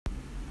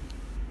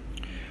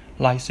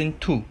Lesson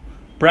 2.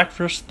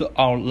 Breakfast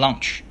or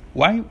lunch?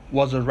 Why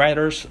was the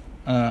writer's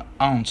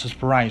aunt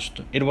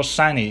surprised? It was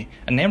sunny.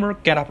 I never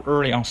get up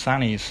early on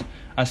Sundays.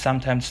 I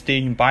sometimes stay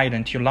in bed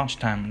until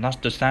lunchtime.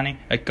 Last Sunday,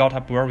 I got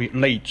up very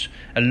late.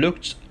 I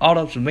looked out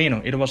of the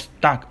window. It was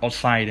dark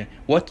outside.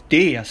 What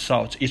day, I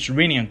thought. It's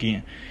raining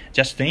again.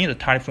 Just then the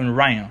telephone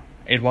rang.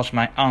 It was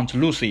my Aunt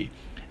Lucy.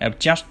 I've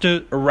just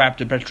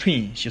arrived by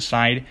train, she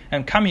said.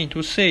 I'm coming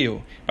to see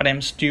you, but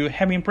I'm still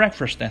having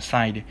breakfast, I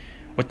said.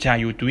 What are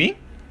you doing?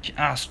 She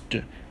asked.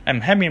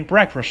 I'm having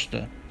breakfast,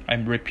 I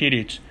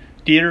repeated.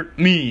 Dear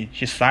me,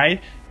 she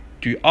said.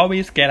 Do you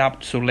always get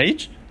up so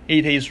late?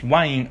 It is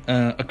 1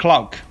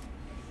 o'clock.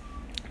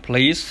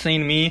 Please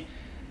send me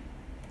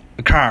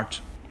a card.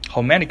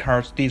 How many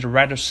cards did the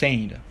writer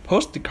send?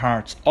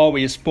 Postcards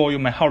always spoil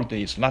my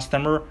holidays. Last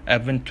summer, I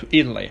went to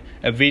Italy.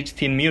 I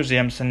visited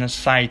museums and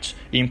sites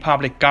in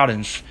public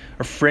gardens.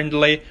 A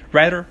friendly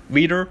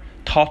reader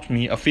taught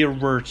me a few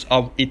words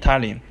of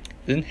Italian.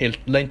 Then he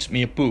lent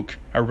me a book.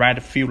 I read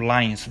a few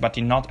lines, but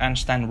did not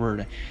understand a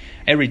word.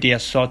 Every day I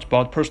thought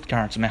about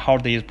postcards. My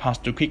holidays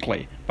passed too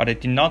quickly, but I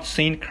did not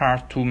send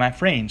cards to my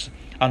friends.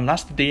 On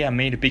last day, I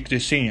made a big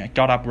decision. I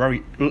got up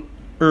very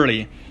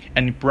early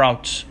and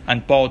bought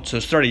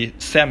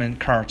 37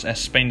 cards. I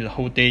spent the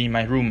whole day in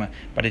my room,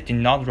 but I did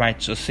not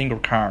write a single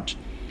card.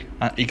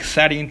 An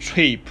exciting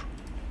trip.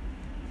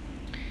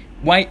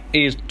 Why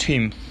is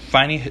Tim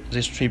finding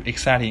this trip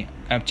exciting?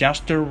 I've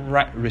just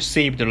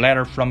received a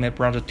letter from my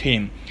brother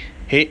Tim.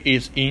 He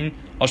is in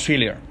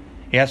Australia.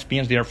 He has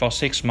been there for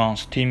 6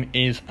 months. Tim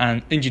is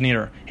an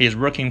engineer. He is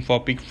working for a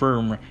big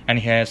firm, and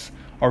he has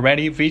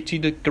already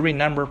visited a great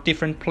number of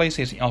different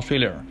places in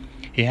Australia.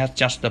 He has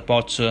just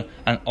bought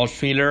an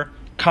Australian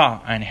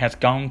car and has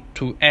gone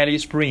to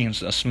Alice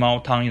Springs, a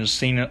small town in the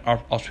centre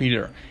of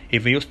Australia. He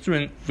will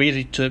soon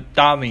visit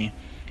Darwin.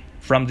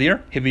 From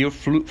there, he will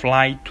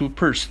fly to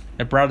Perth.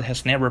 My brother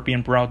has never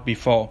been abroad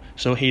before,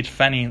 so he is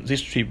finding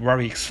this trip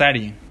very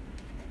exciting.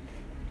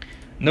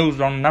 No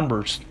wrong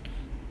numbers.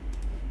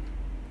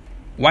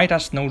 What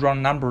does no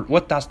wrong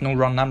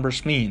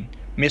numbers mean?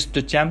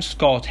 Mr. James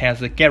Scott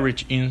has a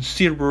garage in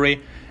Silbury,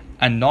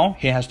 and now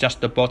he has just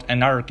bought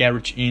another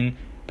garage in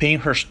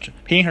Pinehurst.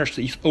 Pinehurst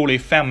is only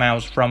 5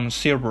 miles from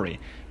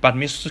Silbury, but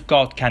Mr.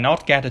 Scott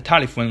cannot get a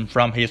telephone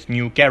from his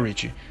new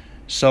garage,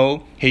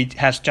 so he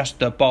has just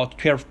bought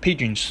 12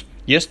 pigeons.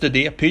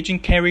 Yesterday, a pigeon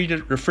carried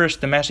the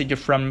first message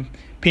from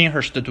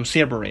Pinehurst to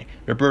Silbury.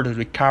 The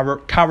bird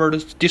covered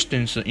the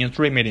distance in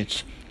 3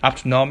 minutes. Up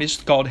to now,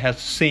 Mr. Scott has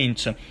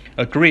sent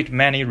a great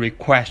many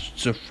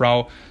requests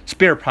for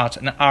spare parts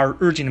and other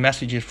urgent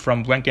messages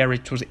from one garage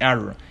to the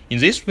other. In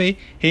this way,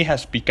 he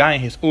has begun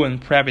his own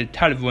private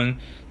telephone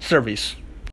service.